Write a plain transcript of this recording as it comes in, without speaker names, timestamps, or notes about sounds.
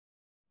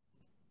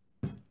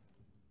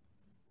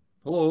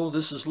Hello,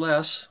 this is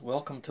Les.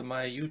 Welcome to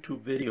my YouTube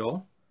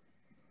video.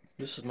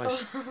 This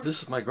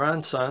is my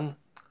grandson,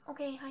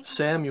 Okay, hi.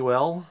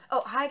 Samuel.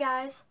 Oh, hi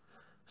guys.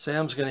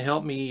 Sam's going to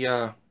help me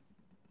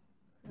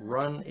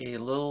run a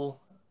little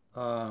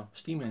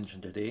steam engine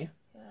today.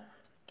 Yeah.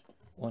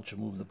 Why don't you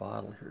move the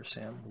bottle here,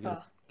 Sam?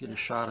 We'll get a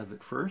shot of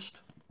it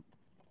first.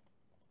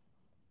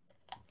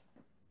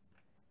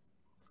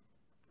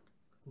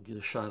 We'll get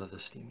a shot of the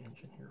steam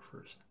engine here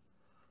first.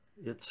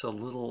 It's a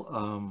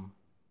little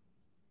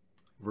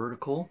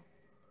vertical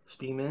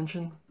steam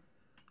engine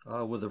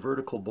with a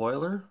vertical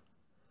boiler.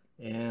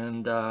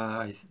 And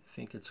I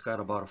think it's got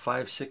about a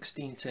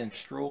 5/16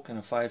 inch stroke and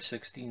a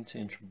 5/16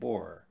 inch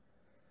bore.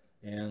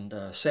 And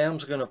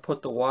Sam's going to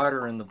put the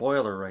water in the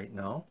boiler right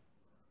now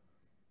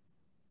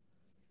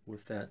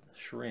with that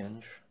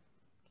syringe.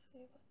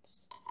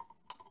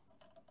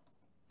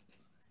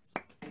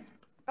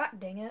 Ah,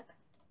 dang it.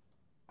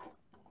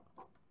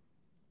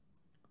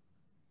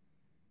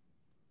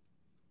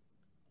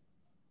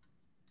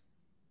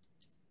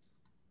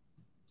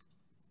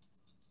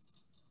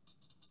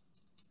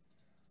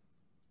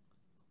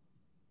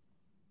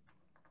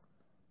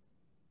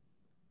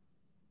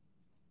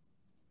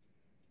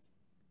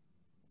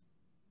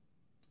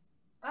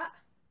 Ah.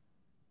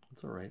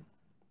 It's all right.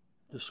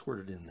 Just squirt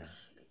it in there.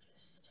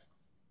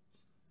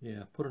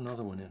 Yeah, put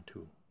another one in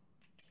too.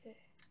 Okay.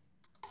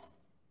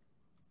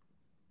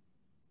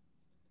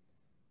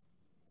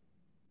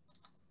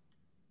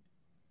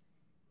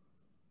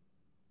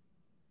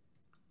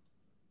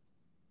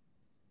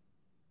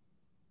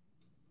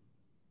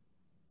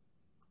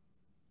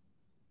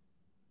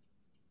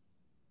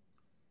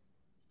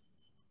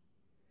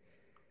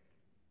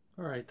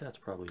 All right, that's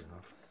probably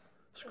enough.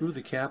 Screw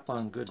the cap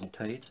on good and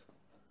tight.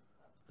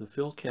 The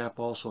fill cap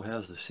also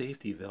has the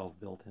safety valve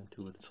built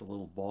into it. It's a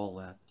little ball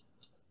that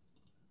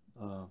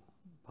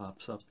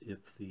pops up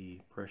if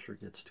the pressure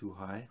gets too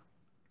high,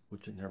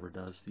 which it never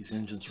does. These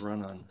engines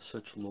run on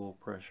such low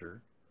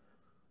pressure.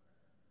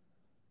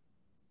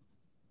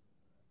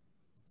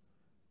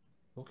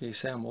 Okay,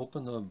 Sam,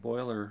 open the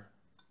boiler,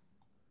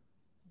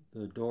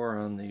 the door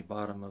on the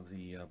bottom of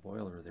the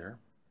boiler there.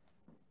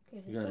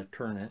 Okay, You got to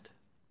turn it.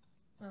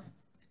 Oh.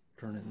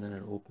 Turn it and then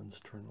it opens.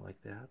 Turn it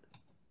like that.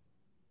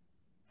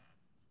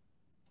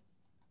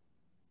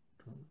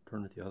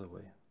 Turn it the other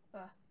way.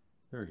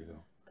 There you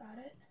go. Got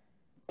it.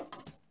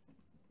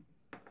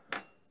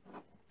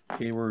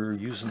 Okay, we're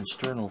using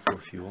sterno for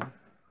fuel.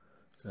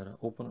 Got to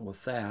open it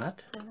with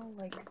that. Sterno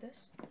like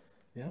this?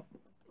 Yep.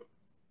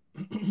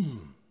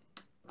 Kind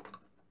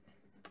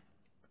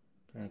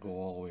of go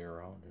all the way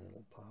around and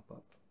it'll pop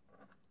up.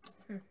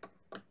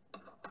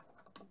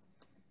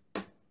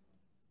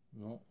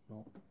 No.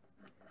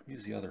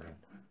 Use the other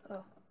end.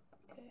 Oh,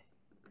 okay.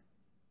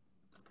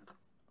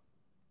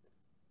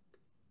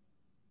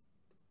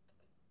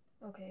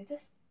 Okay,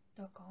 this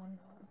stuck on.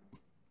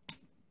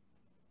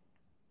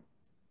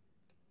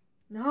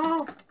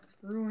 No! It's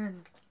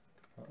ruined.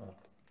 Uh-oh.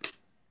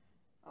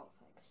 Oh,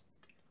 thanks.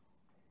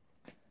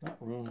 Not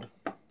ruined.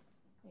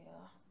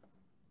 Yeah.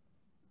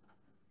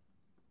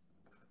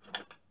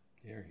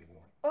 There you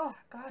go. Oh,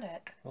 got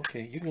it.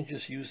 Okay, you can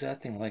just use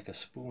that thing like a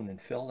spoon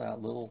and fill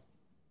that little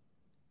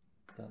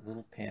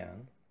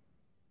pan.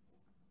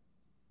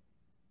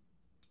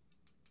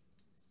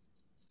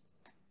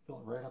 Fill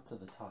it right up to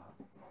the top.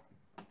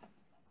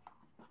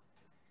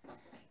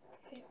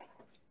 Okay.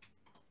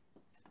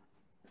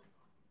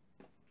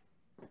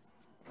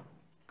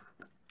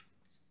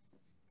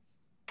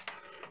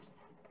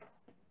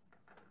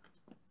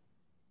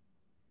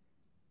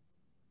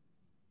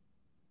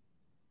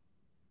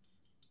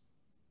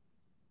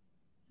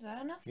 Is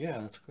that enough?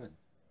 Yeah, that's good.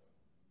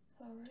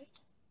 Alright.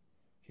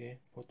 Okay,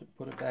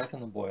 put it back in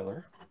the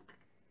boiler.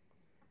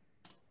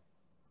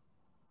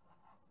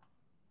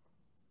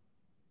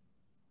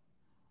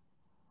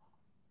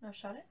 Now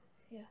shut it?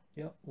 Yeah.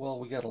 Yep, well,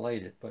 we got to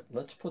light it, but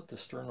let's put the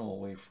sterno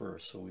away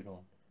first so we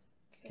don't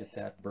get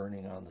that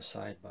burning on the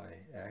side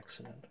by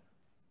accident.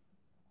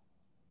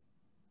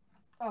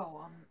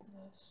 Oh,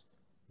 this.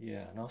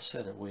 Yeah, and I'll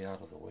set it way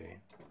out of the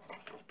way.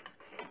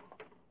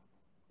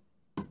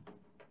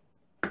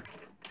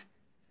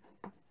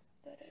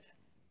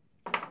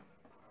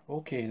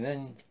 Okay,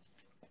 then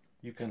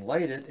you can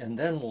light it and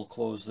then we'll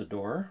close the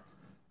door.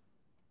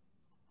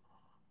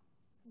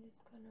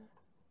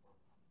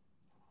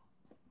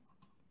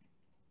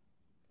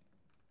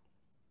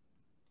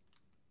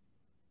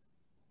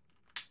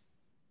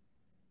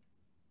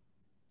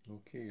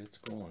 Okay, it's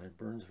going. It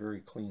burns very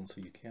clean, so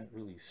you can't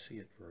really see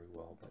it very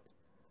well, but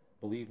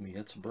believe me,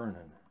 it's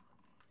burning.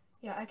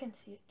 Yeah, I can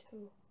see it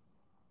too.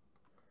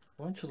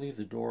 Why don't you leave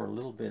the door a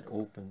little bit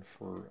open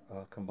for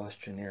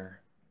combustion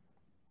air?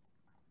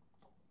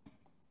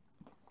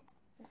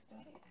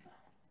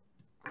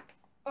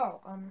 Oh,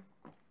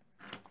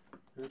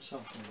 There's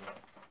something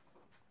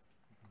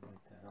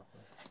light that up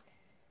with.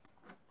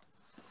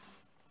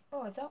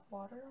 Oh, is that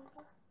water on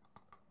there?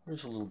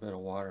 There's a little bit of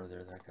water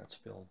there that got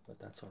spilled, but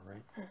that's all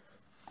right.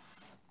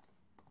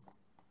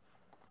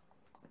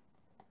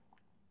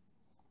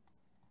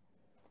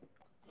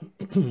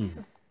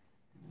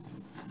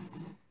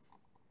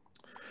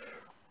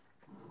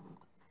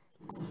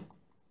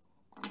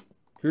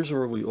 Here's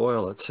where we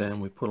oil it, Sam.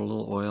 We put a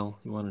little oil.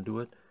 You want to do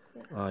it?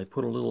 Yeah. I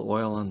put a little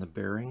oil on the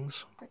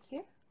bearings. Right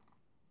here?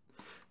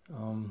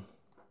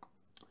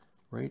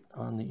 Right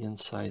on the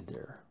inside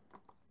there.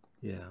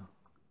 Yeah.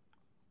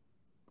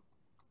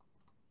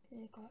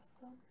 Okay, got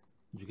some.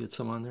 Did you get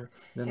some on there?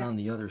 Then Yeah. on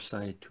the other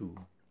side too,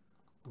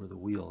 where the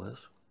wheel is.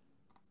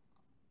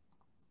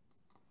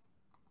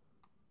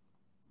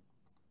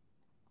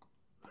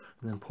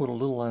 And then put a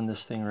little on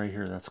this thing right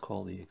here. That's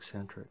called the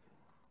eccentric.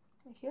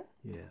 Right here?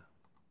 Yeah.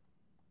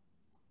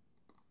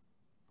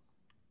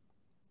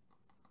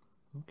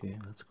 Okay,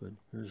 that's good.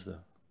 Here's the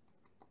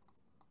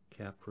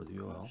cap for the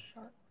oil.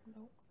 Sharp.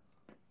 No.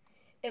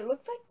 It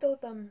looks like those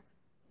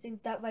things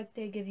that like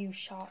they give you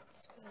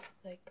shots with,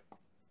 like.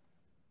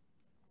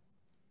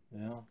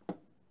 Yeah.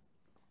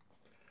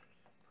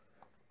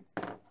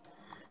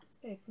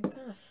 You can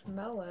kind of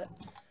smell it.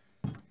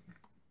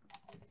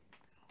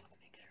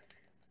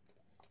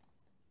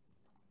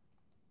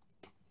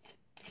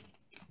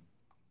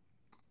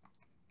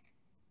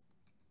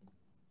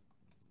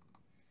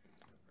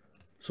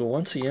 So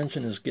once the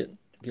engine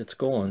gets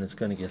going, it's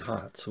going to get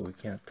hot, so we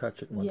can't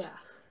touch it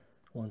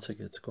once it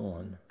gets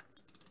going.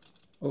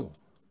 Oh,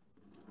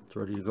 it's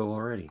ready to go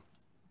already.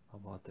 How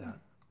about that?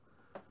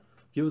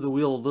 Give the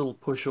wheel a little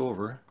push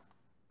over.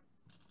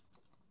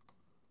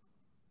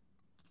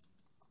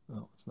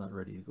 Oh, it's not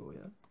ready to go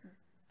yet.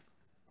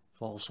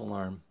 False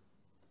alarm.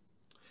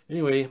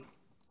 Anyway,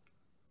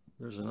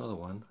 there's another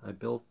one. I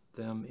built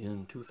them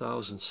in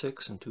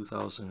 2006 and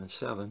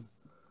 2007.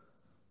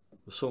 It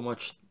was so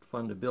much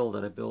fun to build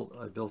that I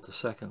built a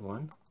second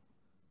one.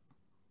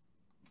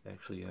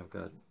 Actually, I've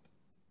got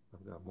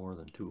more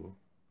than two.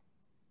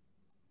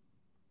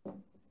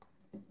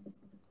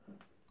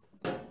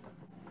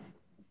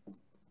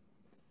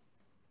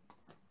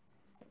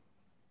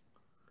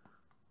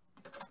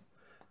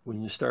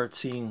 When you start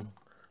seeing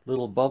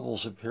little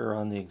bubbles appear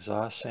on the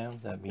exhaust,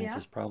 Sam, that means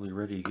it's probably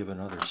ready to give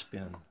another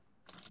spin.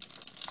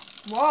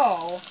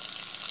 Whoa!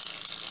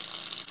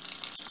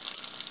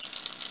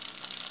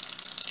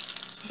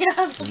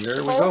 Yeah, and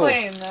there we go. go.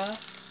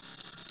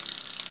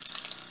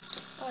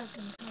 Oh, I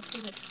can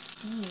see the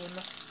steam.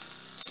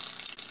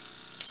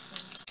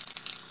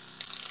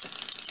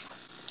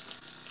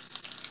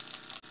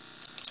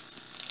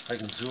 I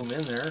can zoom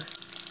in there.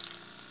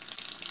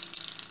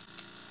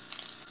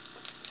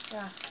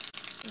 Yeah.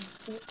 Can you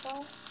see it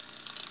all?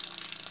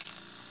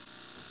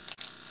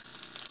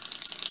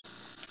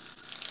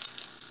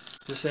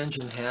 This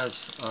engine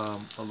has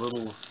a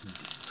little,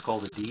 it's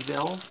called a D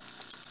valve,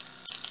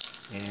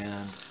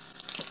 and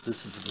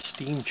this is the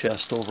steam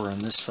chest over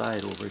on this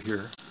side over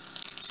here.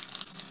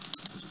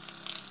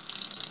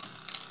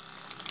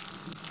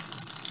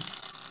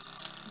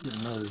 Get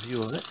another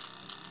view of it.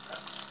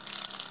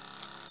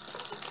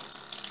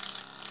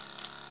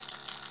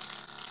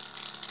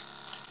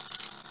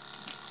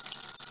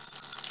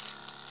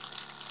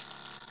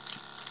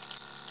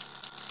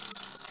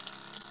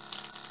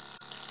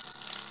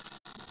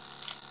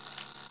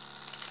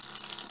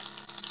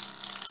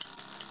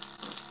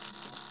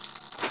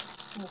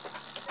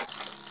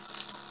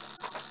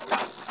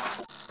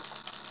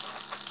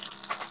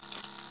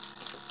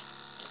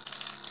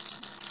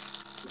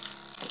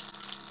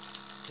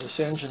 This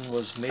engine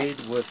was made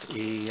with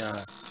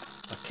a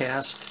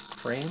cast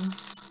frame,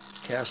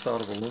 cast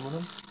out of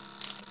aluminum.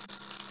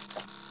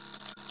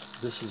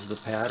 This is the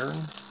pattern.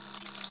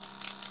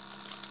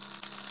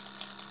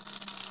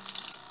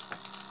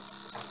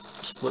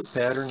 Split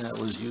pattern that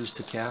was used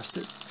to cast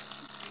it.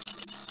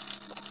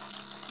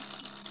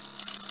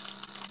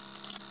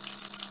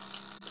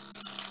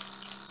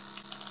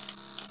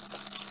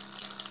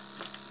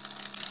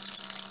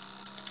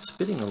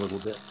 Spitting a little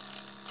bit.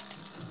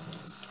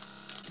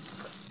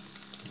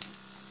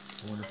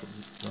 I wonder if it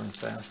would run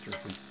faster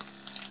if we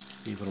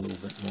gave it a little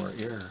bit more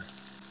air.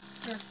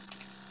 Yeah.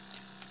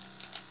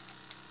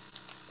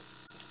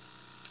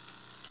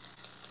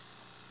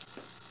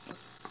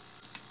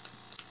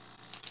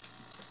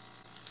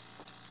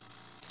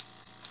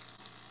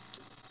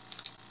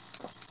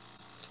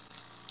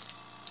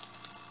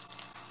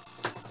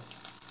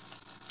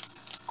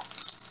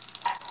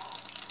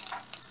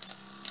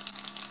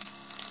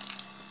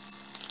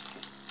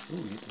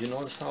 Ooh, you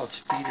notice how it's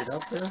speeded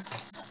up there?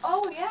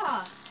 Oh,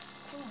 yeah.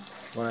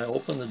 When I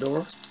open the door,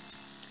 it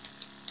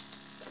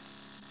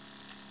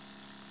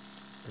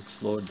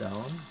slowed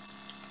down.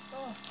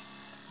 Oh.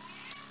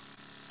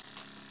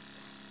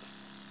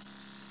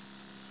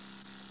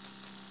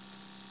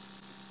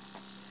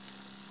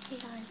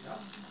 Behind.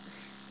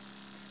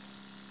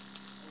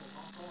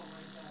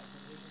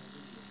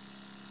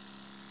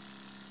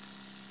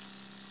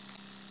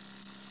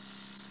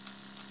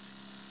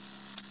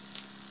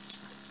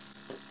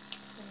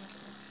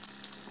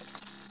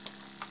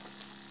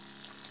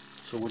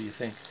 So what do you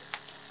think?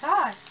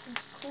 Ah,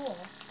 it's cool.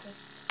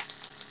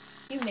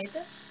 You made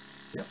this?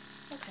 Yep.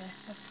 Okay.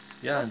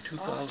 Yeah, in That's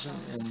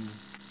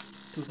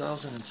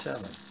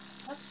 2007.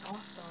 That's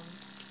awesome.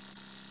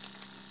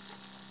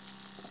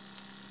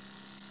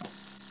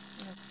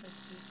 That's so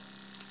cute.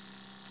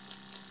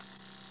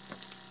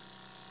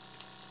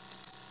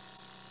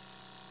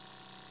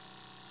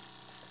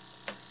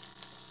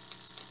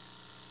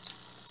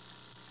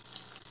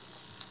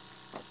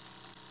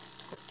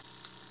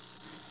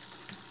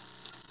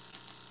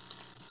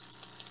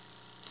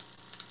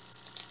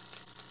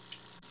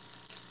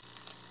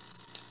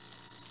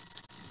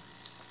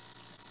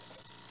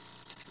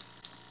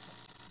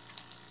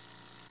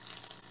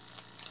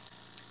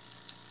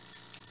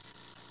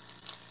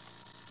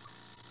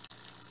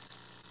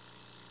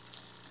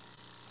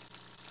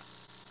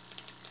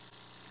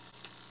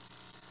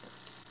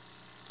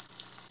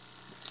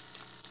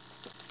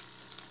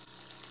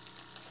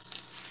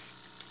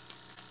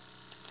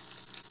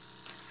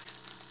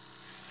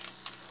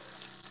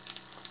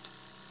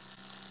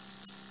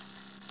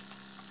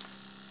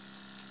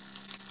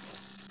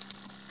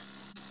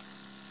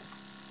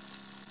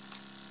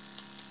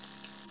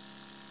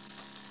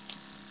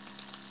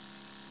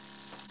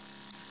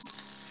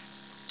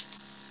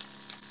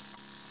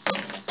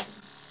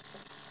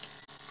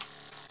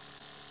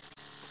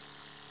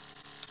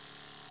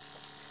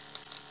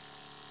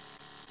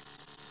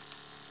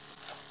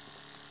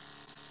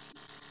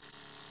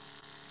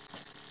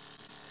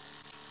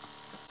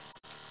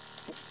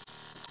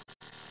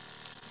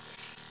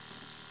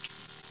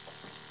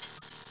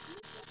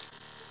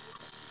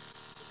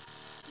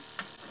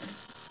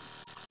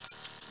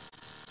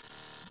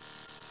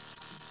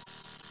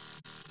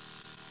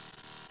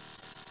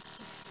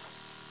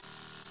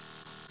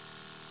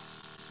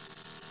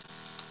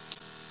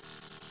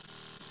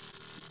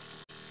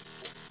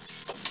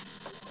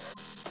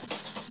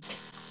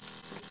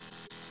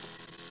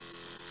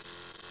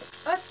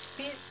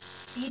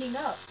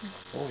 up.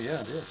 Oh yeah,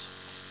 it is.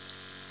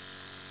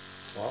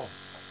 Wow.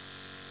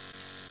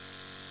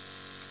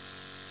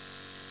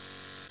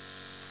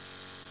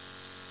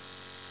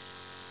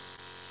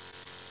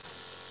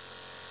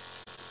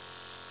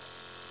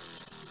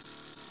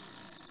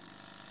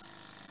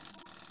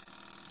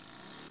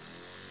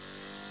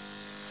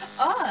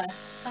 Ah,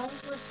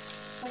 sounds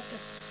like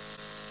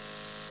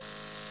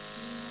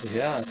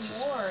Yeah, a it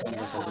more,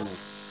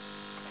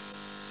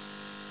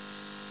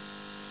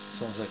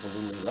 sounds like a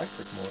little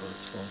electric motor.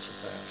 It's going so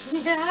fast.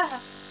 Yeah.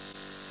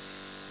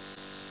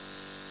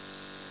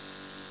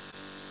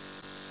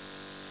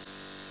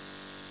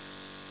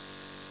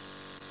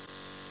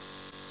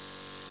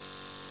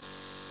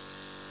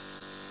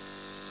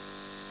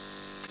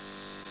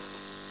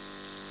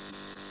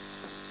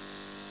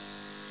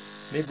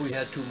 Maybe we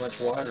had too much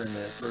water in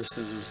it at first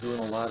because it was doing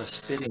a lot of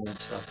spitting and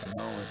stuff, and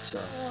now it's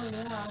Oh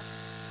yeah.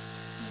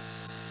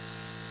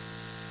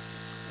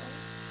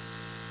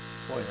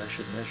 boy, I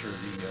should measure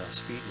the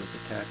speed with the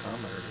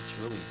tachometer. It's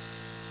really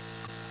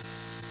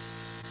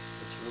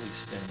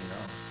spinning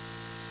now.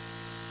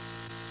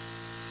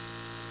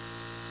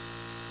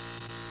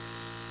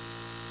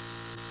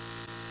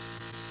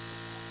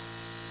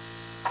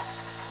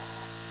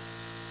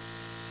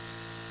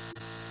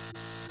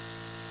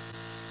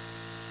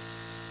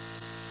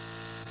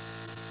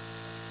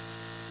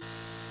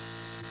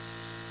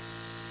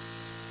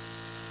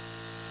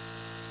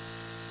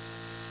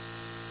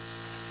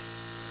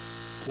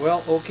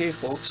 Well, okay,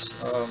 folks,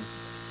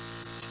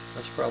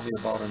 that's probably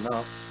about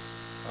enough.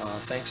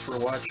 Thanks for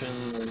watching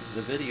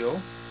the video.